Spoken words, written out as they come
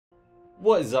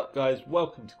What is up, guys?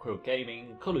 Welcome to Quill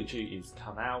Gaming. Call of Duty's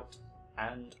come out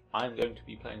and I'm going to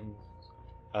be playing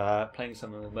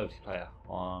some of the multiplayer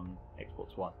on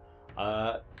Xbox One.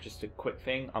 Just a quick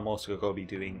thing, I'm also going to be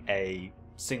doing a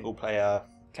single player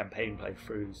campaign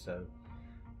playthrough, so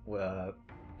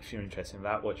if you're interested in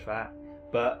that, watch that.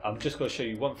 But I'm just going to show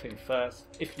you one thing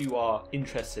first. If you are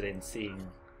interested in seeing,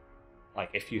 like,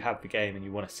 if you have the game and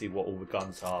you want to see what all the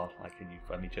guns are, like, and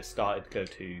you've only just started, go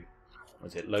to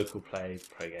local play,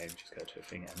 pro game, just go to a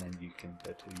thing, and then you can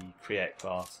go to the create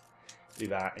class, do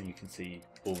that, and you can see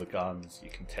all the guns.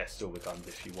 You can test all the guns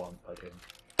if you want by doing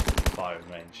firing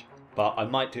range. But I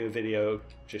might do a video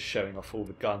just showing off all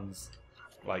the guns,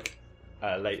 like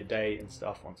at a later date and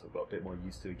stuff, once I've got a bit more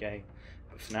used to the game.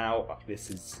 But for now,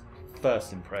 this is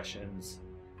first impressions,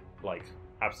 like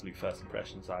absolute first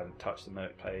impressions. I haven't touched the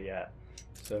multiplayer yet,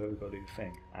 so we've got to do the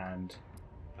thing. And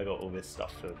I got all this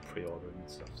stuff for pre-order and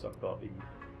stuff, so I've got the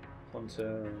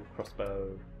Quantum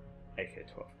crossbow,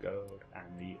 AK-12 gold,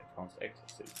 and the advanced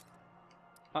exosuit.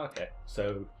 Okay,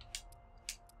 so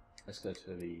let's go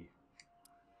to the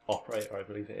operator, I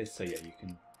believe it is. So yeah, you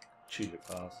can choose your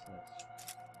class.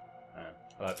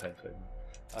 I like playing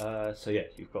for so yeah,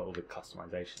 you've got all the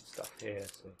customization stuff here,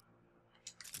 so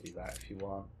do that if you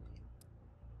want.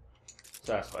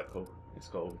 So that's quite cool. It's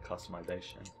got all the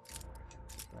customization.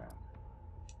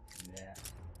 Yeah,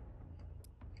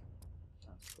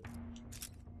 that's cool.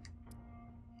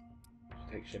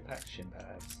 Take shin pads.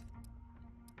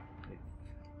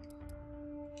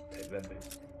 Take them,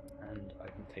 and I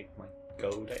can take my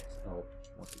gold X. Oh,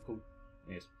 what's it called?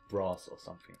 It's brass or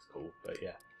something. It's called, but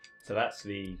yeah. So that's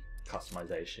the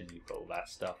customization. You've got all that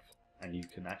stuff, and you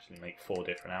can actually make 4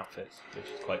 different outfits, which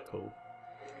is quite cool.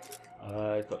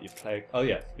 Got your plague. Oh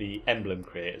yeah, the emblem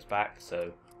creator's back.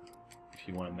 So if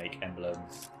you want to make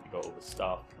emblems, you got all the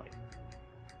stuff. Like,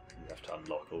 you have to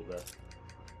unlock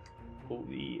all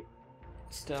the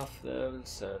stuff though.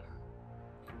 So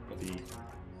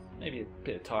maybe a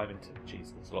bit of time until,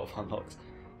 jeez, there's a lot of unlocks.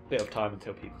 A bit of time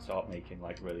until people start making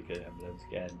like really good emblems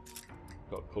again.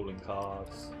 Got calling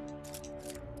cards.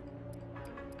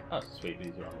 Oh sweet,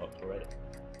 these are unlocked already.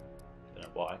 Don't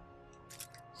know why.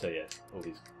 So yeah, all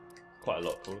these, quite a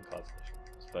lot of calling cards.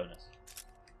 It's a bonus.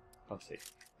 Can't see.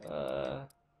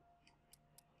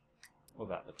 Well,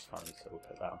 that looks funny, so we'll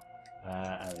put that on.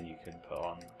 And then you can put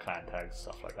on clan tags,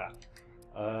 stuff like that.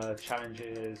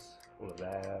 Challenges, all of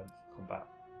them.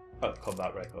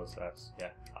 Combat records, that's,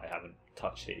 yeah, I haven't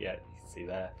touched it yet, you can see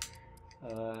there.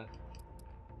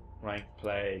 Rank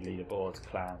play, leaderboards,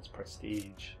 clans,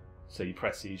 prestige. So you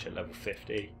prestige at level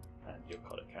 50 and your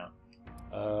COD account.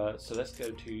 So let's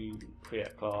go to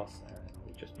create class and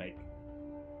we'll just make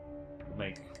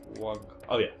one.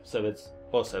 Oh yeah, so there's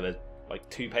like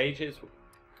 2 pages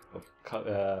of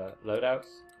loadouts,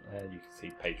 and you can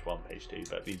see page 1, page 2,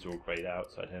 but these are all grayed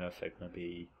out, so I don't know if they're going to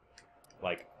be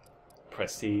like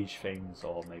prestige things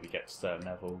or maybe get to certain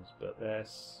levels, but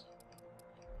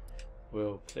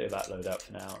we'll clear that loadout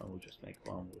for now and we'll just make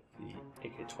one with the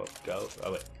AK-12 gold.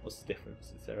 Oh wait, what's the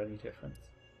difference? Is there any difference?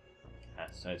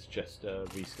 So it's just a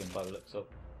reskin by the looks of.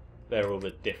 There are all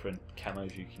the different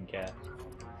camos you can get.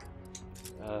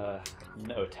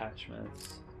 No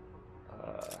attachments.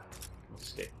 We'll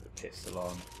stick the pistol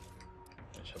on,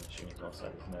 which I'm assuming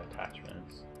also there's no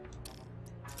attachments.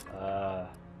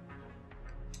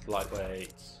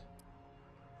 Lightweight,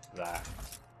 that,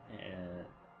 and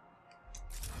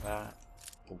that.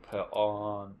 We'll put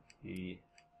on the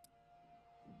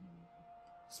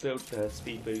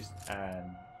speed boost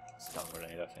and stun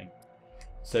grenade, I think.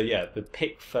 So yeah, the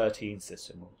Pick 13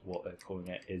 system, what they're calling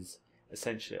it, is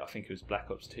essentially, I think it was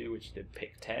Black Ops 2 which did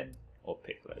Pick 10 or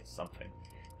Pick something,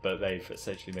 but they've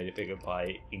essentially made it bigger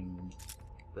by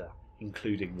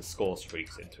including the score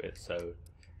streaks into it. So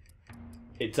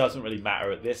it doesn't really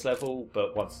matter at this level,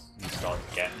 but once you start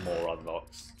to get more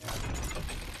unlocks,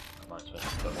 I might as well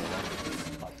put more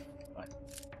on.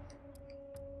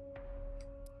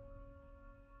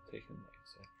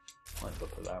 Might as well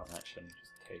put that on actually.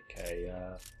 Just take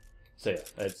a. So yeah,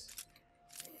 there's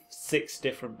 6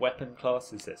 different weapon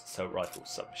classes. There's assault rifles,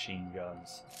 submachine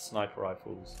guns, sniper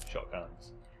rifles,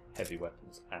 shotguns, heavy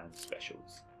weapons, and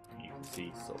specials. You can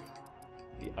see sort of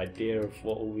the idea of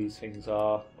what all these things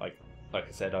are. Like I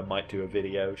said, I might do a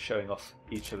video showing off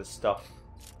each of the stuff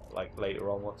like later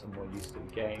on once I'm more used to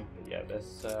the game. But yeah,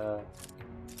 let's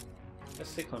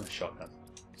stick on the shotgun.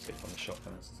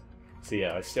 So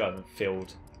yeah, I still haven't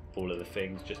filled all of the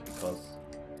things just because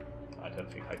I don't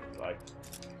think I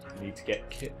need to get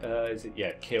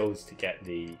kills to get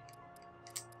the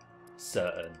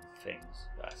certain things.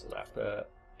 That's all that. But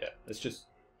yeah, let's just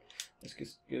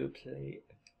go play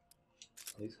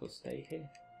Are these gonna stay here?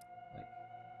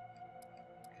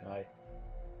 Like, can I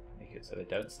make it so they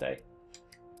don't stay?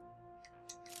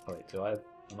 Oh wait, do I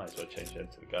might as well change them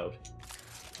to the gold.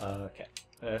 Okay,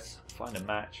 let's find a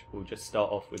match. We'll just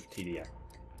start off with TDM.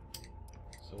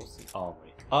 So what's the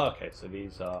armory? Oh, okay, so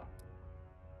these are...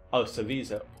 Oh, so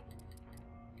these are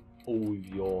all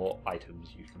your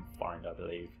items you can find, I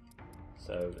believe.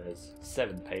 So there's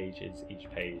 7 pages. Each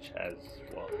page has,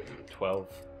 what, 12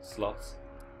 slots?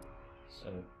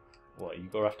 So, what, you're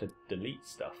gonna have to delete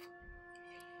stuff?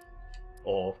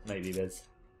 Or maybe there's,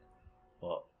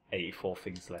 what, 84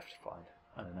 things left to find.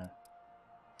 I don't know.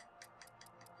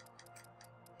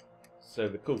 So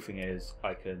the cool thing is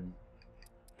I can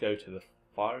go to the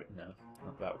fire. No,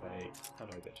 not that way. How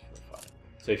do I get to the fire?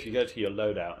 So if you go to your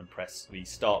loadout and press the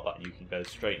start button, you can go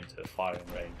straight into the firing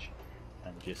range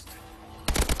and just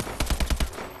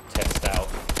test out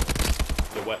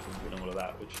the weapons and all of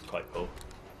that, which is quite cool.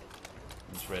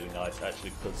 It's really nice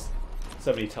actually, because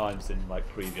so many times in my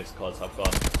previous CODs I've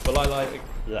gone, well, I like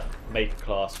make a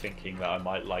class thinking that I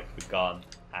might like the gun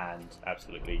and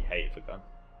absolutely hate the gun.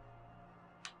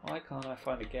 Why can't I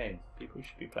find a game? People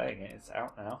should be playing it. It's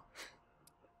out now.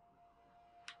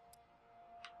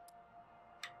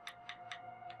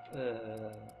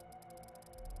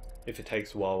 If it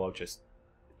takes a while, I'll just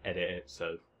edit it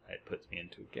so it puts me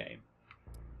into a game.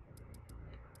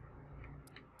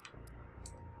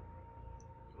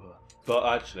 But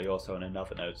actually, also on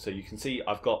another note, so you can see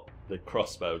I've got the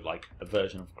crossbow, like a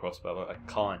version of the crossbow. I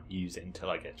can't use it until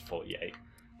I get to 48.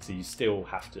 So you still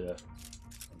have to. Let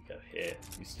me go here.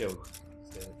 You still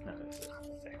no, it's a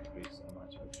secondary, so I might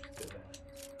as well just do that.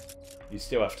 You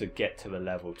still have to get to the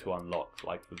level to unlock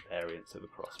like the variants of the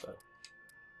crossbow.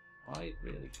 I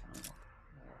really can't.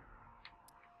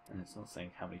 And it's not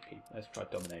saying how many people. Let's try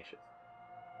domination.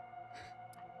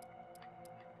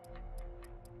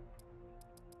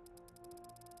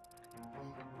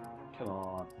 Come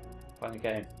on, find a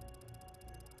game.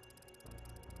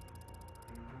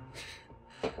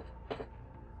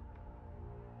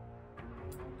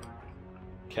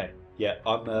 Okay, yeah,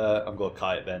 I'm gonna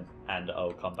kite it then, and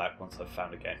I'll come back once I've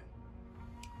found a game.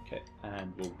 Okay,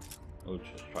 and we'll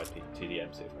just try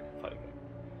TDM, see if I can find a game.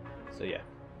 So yeah,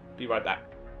 be right back.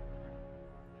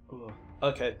 Ooh.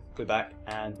 Okay, we're back,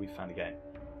 and we found a game.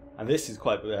 And this is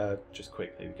quite just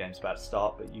quickly. The game's about to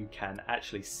start, but you can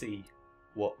actually see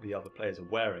what the other players are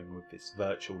wearing with this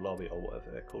virtual lobby or whatever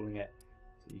they're calling it.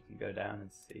 So you can go down and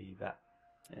see that,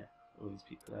 yeah, all these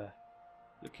people are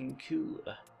looking cool.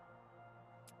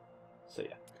 So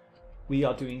yeah, we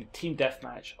are doing team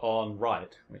deathmatch on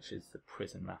Riot, which is the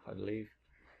prison map, I believe.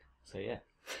 So yeah,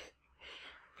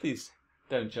 please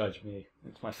don't judge me.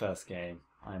 It's my first game.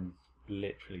 I'm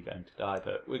literally going to die,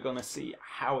 but we're gonna see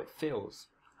how it feels,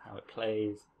 how it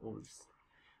plays, all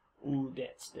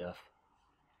that stuff.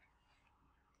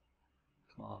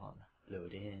 Come on,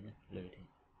 load in, load in.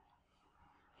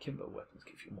 Kimbo weapons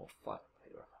give you more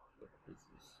firepower, but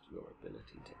resist your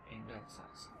ability to aim down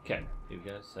sights. Okay, here we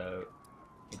go. So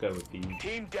we'll go with the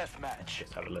team deathmatch.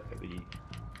 Just have a look at the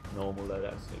normal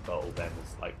loadouts. We've got all them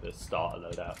as like the starter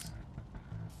loadouts.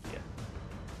 Yeah,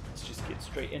 let's just get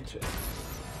straight into it.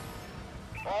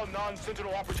 All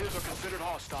non-Sentinel operatives are considered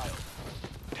hostile.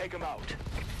 Take them out.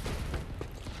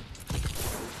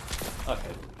 Okay,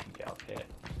 we can get up here.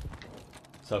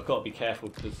 So I've got to be careful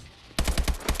because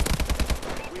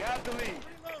we have the lead.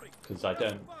 Because I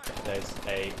don't. There's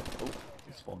a. Oh,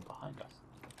 he spawned behind us.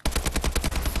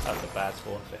 That's a bad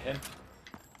spawn for him.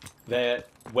 There,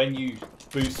 when you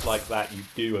boost like that, you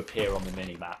do appear on the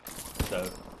mini map. So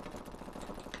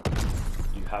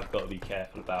you have got to be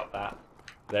careful about that.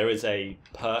 There is a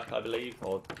perk, I believe,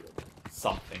 or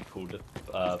something called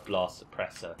a blast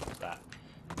suppressor that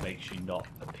makes you not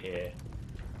appear.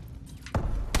 Are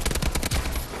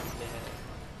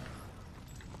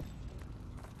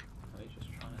you just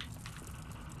trying to...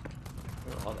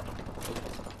 Where are they?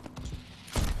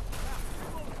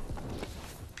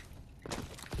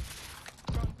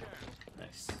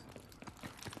 Nice.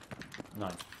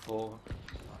 94.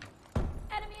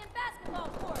 Enemy in basketball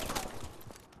court.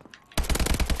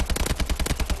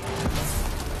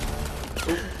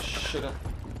 Oh, sugar.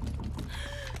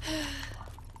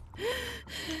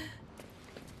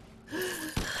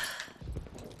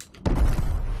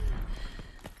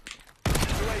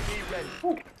 UAV ready.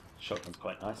 Ooh, shotgun's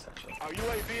quite nice actually. Our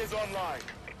UAV is online.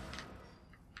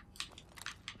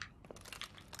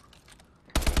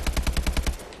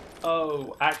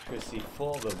 Oh, accuracy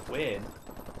for the win.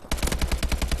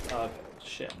 Okay,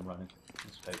 shit, I'm running.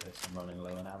 Let's play this. I'm running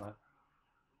low on ammo.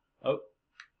 Oh,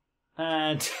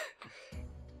 and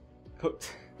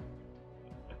cooked.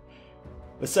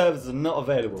 The servers are not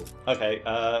available. Okay,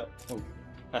 oh,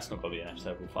 that's not going to be an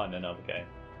episode. We'll find another game.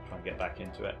 Try and get back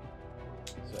into it.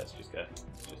 So let's just go.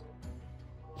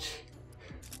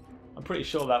 I'm pretty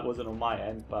sure that wasn't on my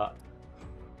end, but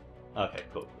okay,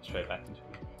 cool. Straight back into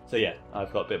it. So yeah,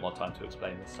 I've got a bit more time to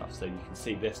explain this stuff. So you can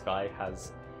see this guy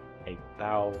has a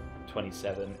Bal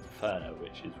 27 Inferno,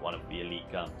 which is one of the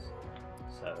elite guns.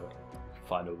 So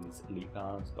find all these elite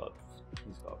guns.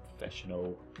 He's got a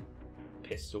professional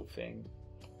pistol thing.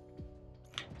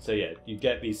 So yeah, you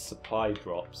get these supply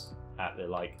drops at the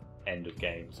like end of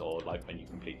games or like when you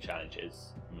complete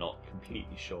challenges. I'm not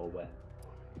completely sure where,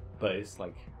 but it's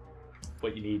like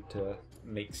what you need to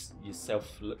make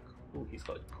yourself look. Oh, he's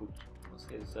got a cool. What's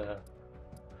his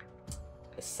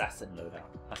assassin loadout?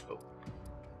 That's cool.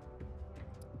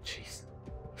 Jeez.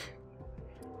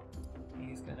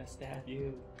 He's gonna stab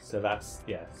you. So that's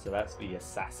the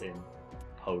assassin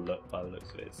whole look by the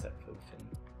looks of it, except for the thing.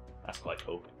 That's quite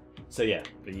cool. So yeah,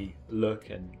 the look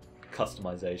and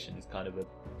customization is kind of the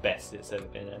best it's ever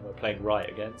been, and we're playing Riot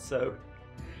again, so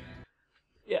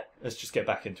yeah, let's just get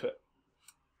back into it.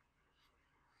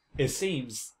 It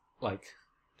seems like,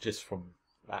 just from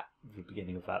the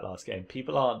beginning of that last game,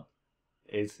 people aren't.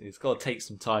 It's got to take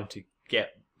some time to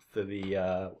get for the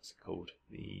what's it called,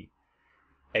 the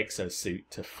exosuit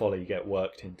to fully get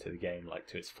worked into the game, like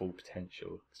to its full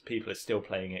potential. Because people are still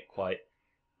playing it quite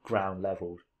ground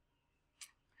level.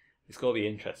 It's got to be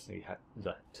interesting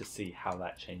to see how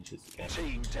that changes the game.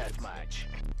 Team deathmatch.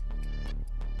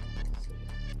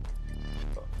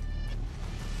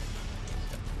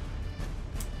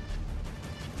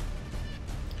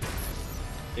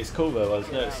 It's cool though. I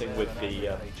was noticing with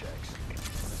the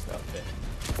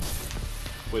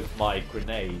with my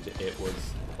grenade, it was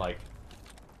like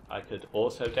I could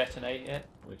auto detonate it,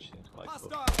 which seems quite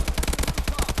cool.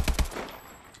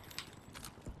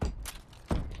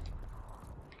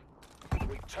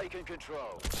 We've taken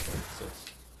control. So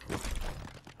it's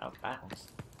out of bounds.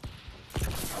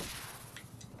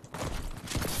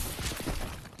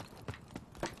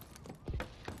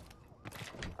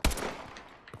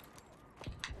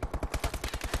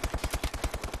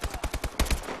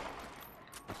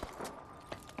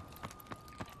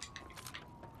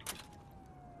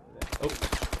 Oh.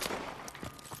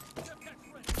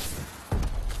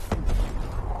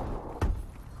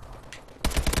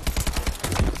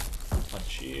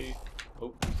 Punch you.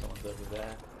 Oh, someone's over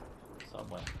there.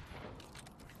 Somewhere.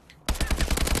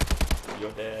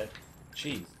 You're dead.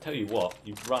 Jeez, tell you what,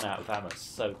 you've run out of ammo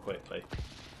so quickly.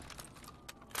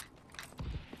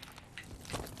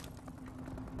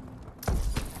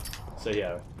 So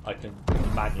yeah, I can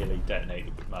manually detonate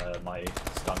my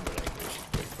stun grenade, which is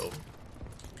pretty cool.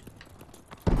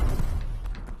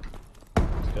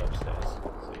 Let's go upstairs,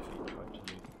 see if he tried to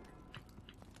do.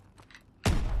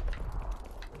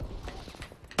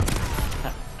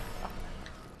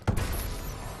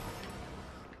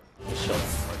 The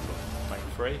shot's rank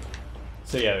 3.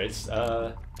 So yeah,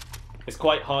 it's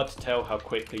quite hard to tell how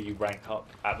quickly you rank up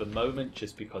at the moment,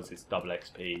 just because it's double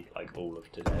XP like all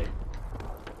of today.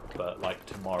 But like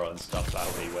tomorrow and stuff,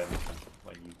 that'll be when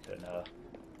you can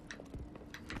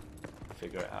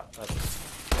figure it out.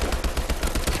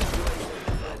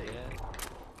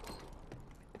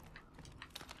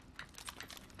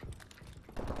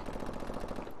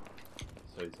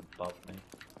 So he's above me.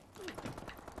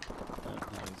 No,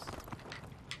 he's...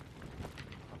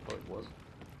 I thought he was.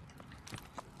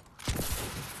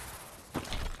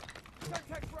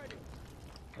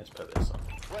 Let's put this on.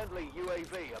 Friendly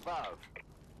UAV above.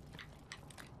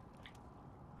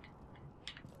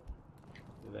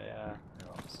 There they are.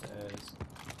 They're upstairs.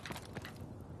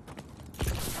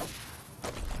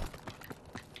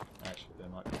 Actually, they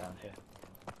might be down here.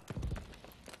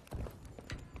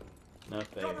 No,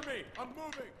 they Cover me! I'm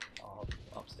moving! are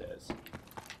upstairs.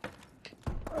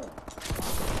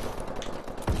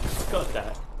 God damn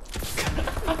it.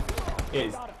 It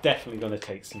is definitely going to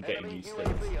take some getting Enemy used to this.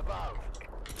 UAV above.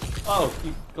 Oh,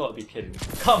 you've got to be kidding me.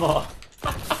 Come on!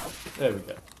 There we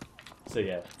go. So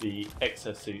yeah, the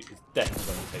exosuit is definitely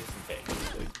going to take some getting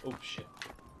used to. Oh shit.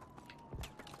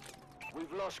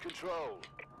 We've lost control.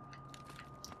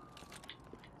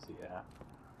 So yeah.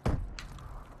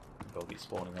 They'll be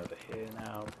spawning over here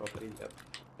now, probably. Yep.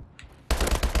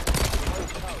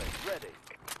 Both turrets ready.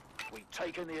 We've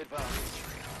taken the advantage.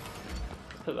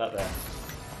 Put that there.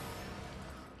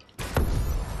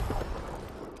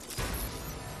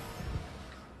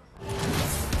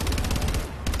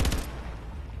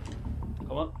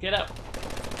 Come on, get up.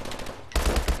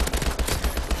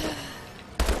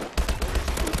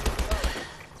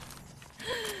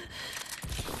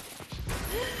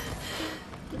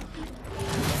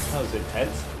 That was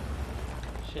tense.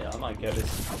 Shit, I might get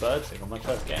this bird thing on my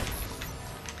first game.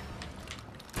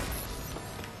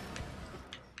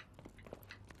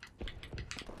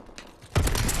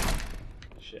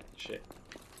 Shit.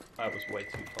 That was way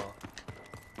too far.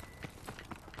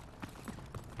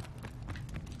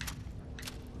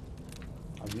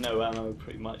 I have no ammo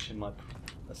pretty much in my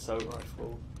assault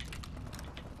rifle.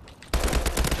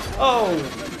 Oh!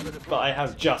 But I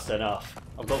have just enough.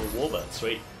 I've got the warbird,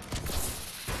 sweet.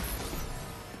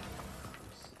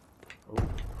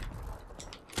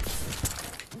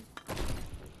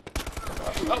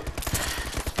 Oh!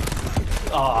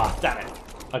 Ah, damn it!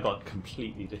 I got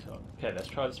completely disarmed. Okay, let's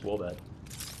try this warbird.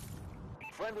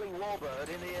 Friendly warbird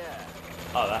in the air.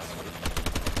 Oh, that's good.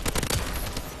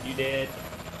 You did.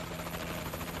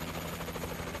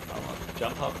 Come on,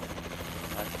 jump up.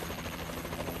 Nice.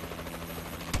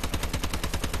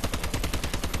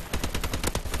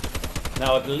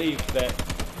 Now I believe there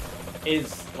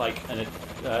is like an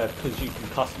because you can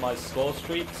customize score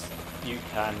streaks. You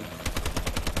can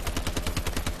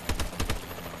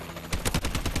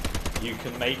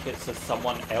make it so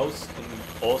someone else can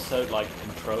also like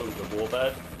control the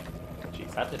warbird.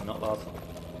 Jeez, that did not last long.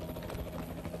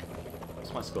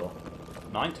 What's my score?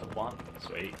 9-1.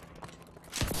 Sweet.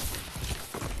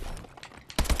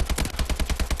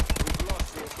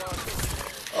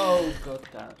 Oh god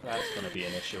damn, that's gonna be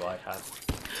an issue I have.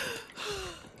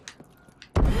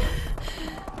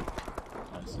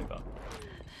 Nicely done.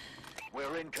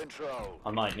 We're in control.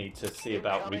 I might need to see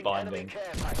about rebinding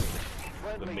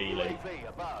the melee. UAV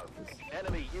above.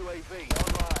 Enemy UAV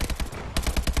online.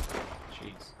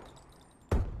 Jeez.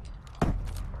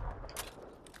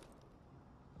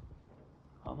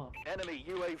 Come on. Enemy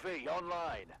UAV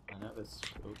online. I know this.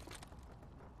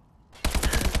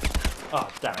 Ah,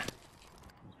 damn it.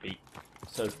 Beat.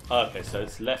 So, okay, so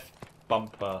it's left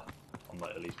bumper on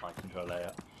at least my control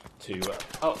layer to use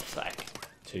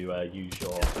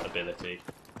your ability.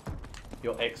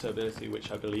 Your X ability,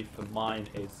 which I believe for mine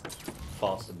is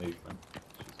faster movement.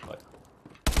 Which is quite cool.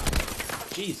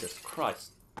 Jesus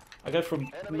Christ. I go from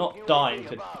not dying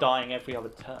to dying every other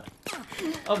turn.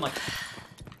 Oh my...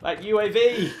 That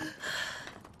UAV!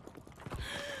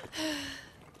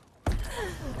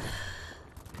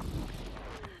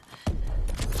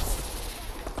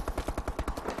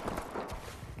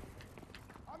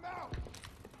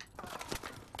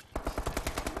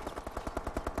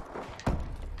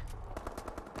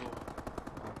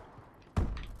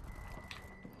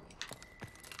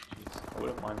 I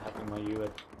wouldn't mind having my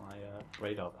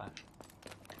radar back.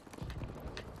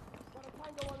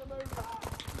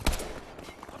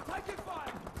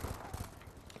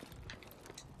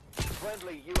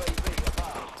 Friendly UAV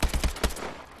above.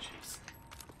 Jeez.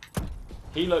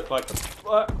 He looked like a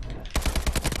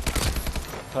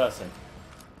person.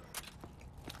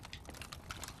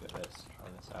 Let's try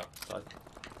this out. So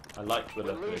I liked the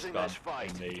look of this gun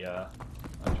in the.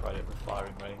 I tried it with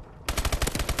firing range.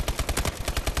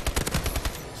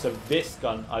 So this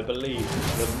gun, I believe,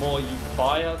 the more you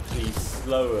fire, the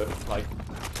slower, like,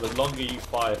 the longer you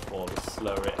fire for, the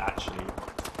slower it actually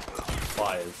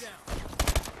fires.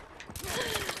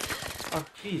 Oh,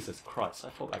 Jesus Christ,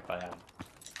 I fought like I am.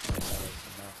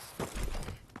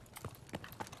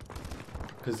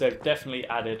 Because they've definitely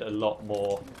added a lot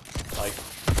more, like...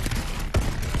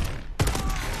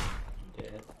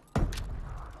 Yeah.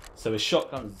 So a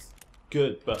shotgun's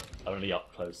good, but only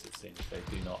up close it seems. They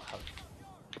do not have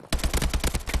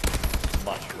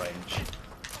much range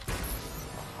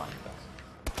behind us.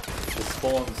 The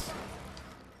spawns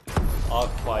are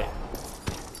quite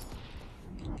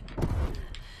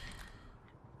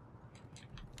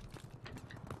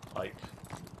like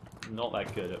not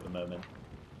that good at the moment,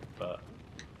 but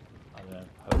I don't know.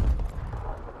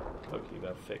 Hopefully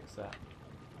they'll fix that.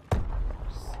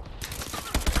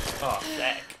 Oh,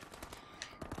 heck!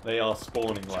 They are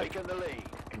spawning like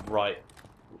right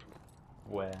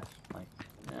where, like.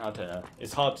 I don't know.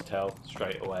 It's hard to tell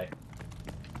straight away.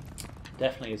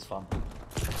 Definitely is fun.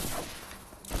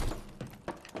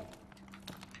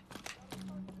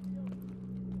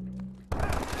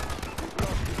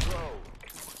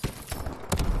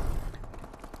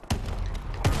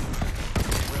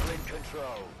 We're in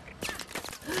control.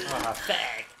 Ah,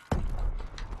 fag!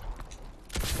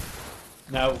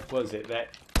 Now, was it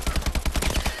that?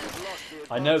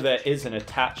 I know there is an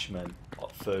attachment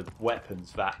for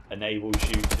weapons that enables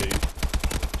you to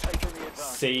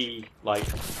see, like,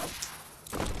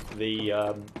 the,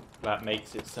 that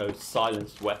makes it so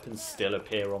silenced weapons still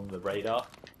appear on the radar,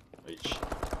 which,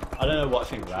 I don't know what I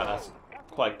think of that, that's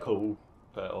quite cool,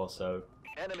 but also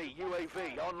Enemy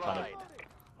UAV online. kind of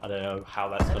I don't know how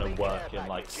that's going to work in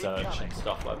like search and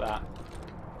stuff like that.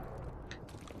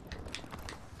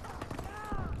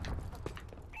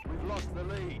 We've lost the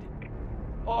lead.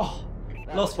 Oh,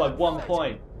 lost by 1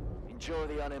 point. Enjoy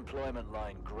the unemployment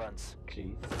line, grunts.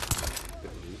 Jeez.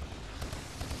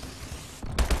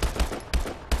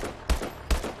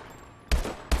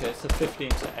 Okay, it's a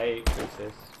 15-8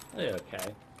 versus. Yeah,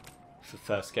 okay. For the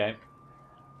first game.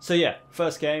 So yeah,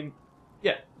 first game,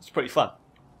 yeah, it's pretty fun.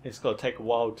 It's got to take a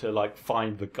while to like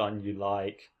find the gun you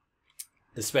like,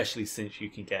 especially since you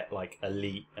can get like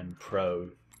elite and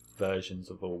pro versions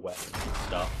of all weapons and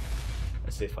stuff.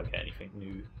 Let's see if I get anything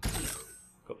new.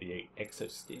 Got the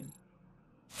Exostim.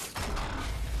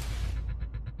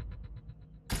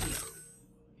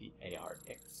 The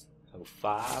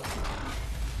ARX05.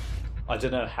 I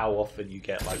don't know how often you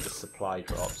get like the supply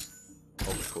drops.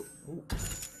 Oh, cool. Ooh.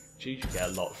 Geez, you get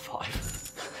a lot of 5.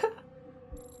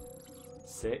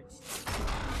 6.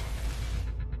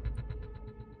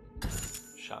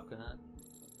 Shotgun.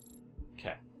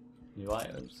 Okay. New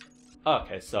items. Oh,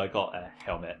 okay, so I got a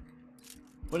helmet.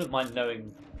 Wouldn't mind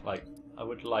knowing, like, I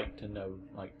would like to know,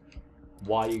 like,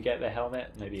 why you get the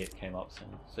helmet. Maybe it came up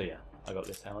soon. So yeah, I got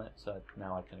this helmet, so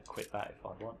now I can equip that if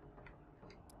I want.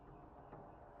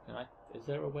 Can I? Is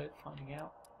there a way of finding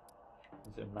out?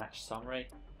 Is it a match summary?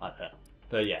 I don't know.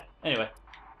 But yeah, anyway.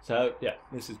 So yeah,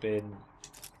 this has been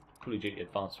Call of Duty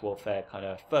Advanced Warfare, kind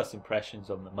of first impressions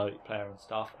on the multiplayer and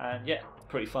stuff. And yeah,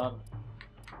 pretty fun.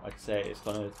 Like I say, it's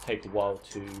going to take a while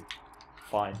to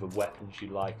find the weapons you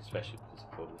like, especially because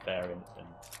of all the variants and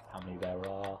how many there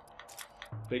are.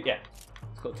 But yeah,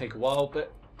 it's got to take a while,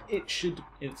 but it's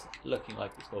looking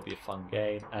like it's going to be a fun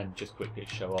game. And just quickly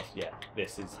show off, yeah,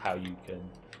 this is how you can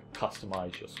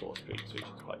customize your score streaks, which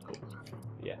is quite cool.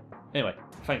 Yeah. Anyway,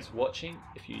 thanks for watching.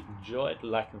 If you enjoyed,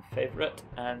 like and favourite,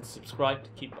 and subscribe to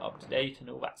keep up to date and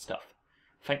all that stuff.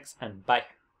 Thanks and bye.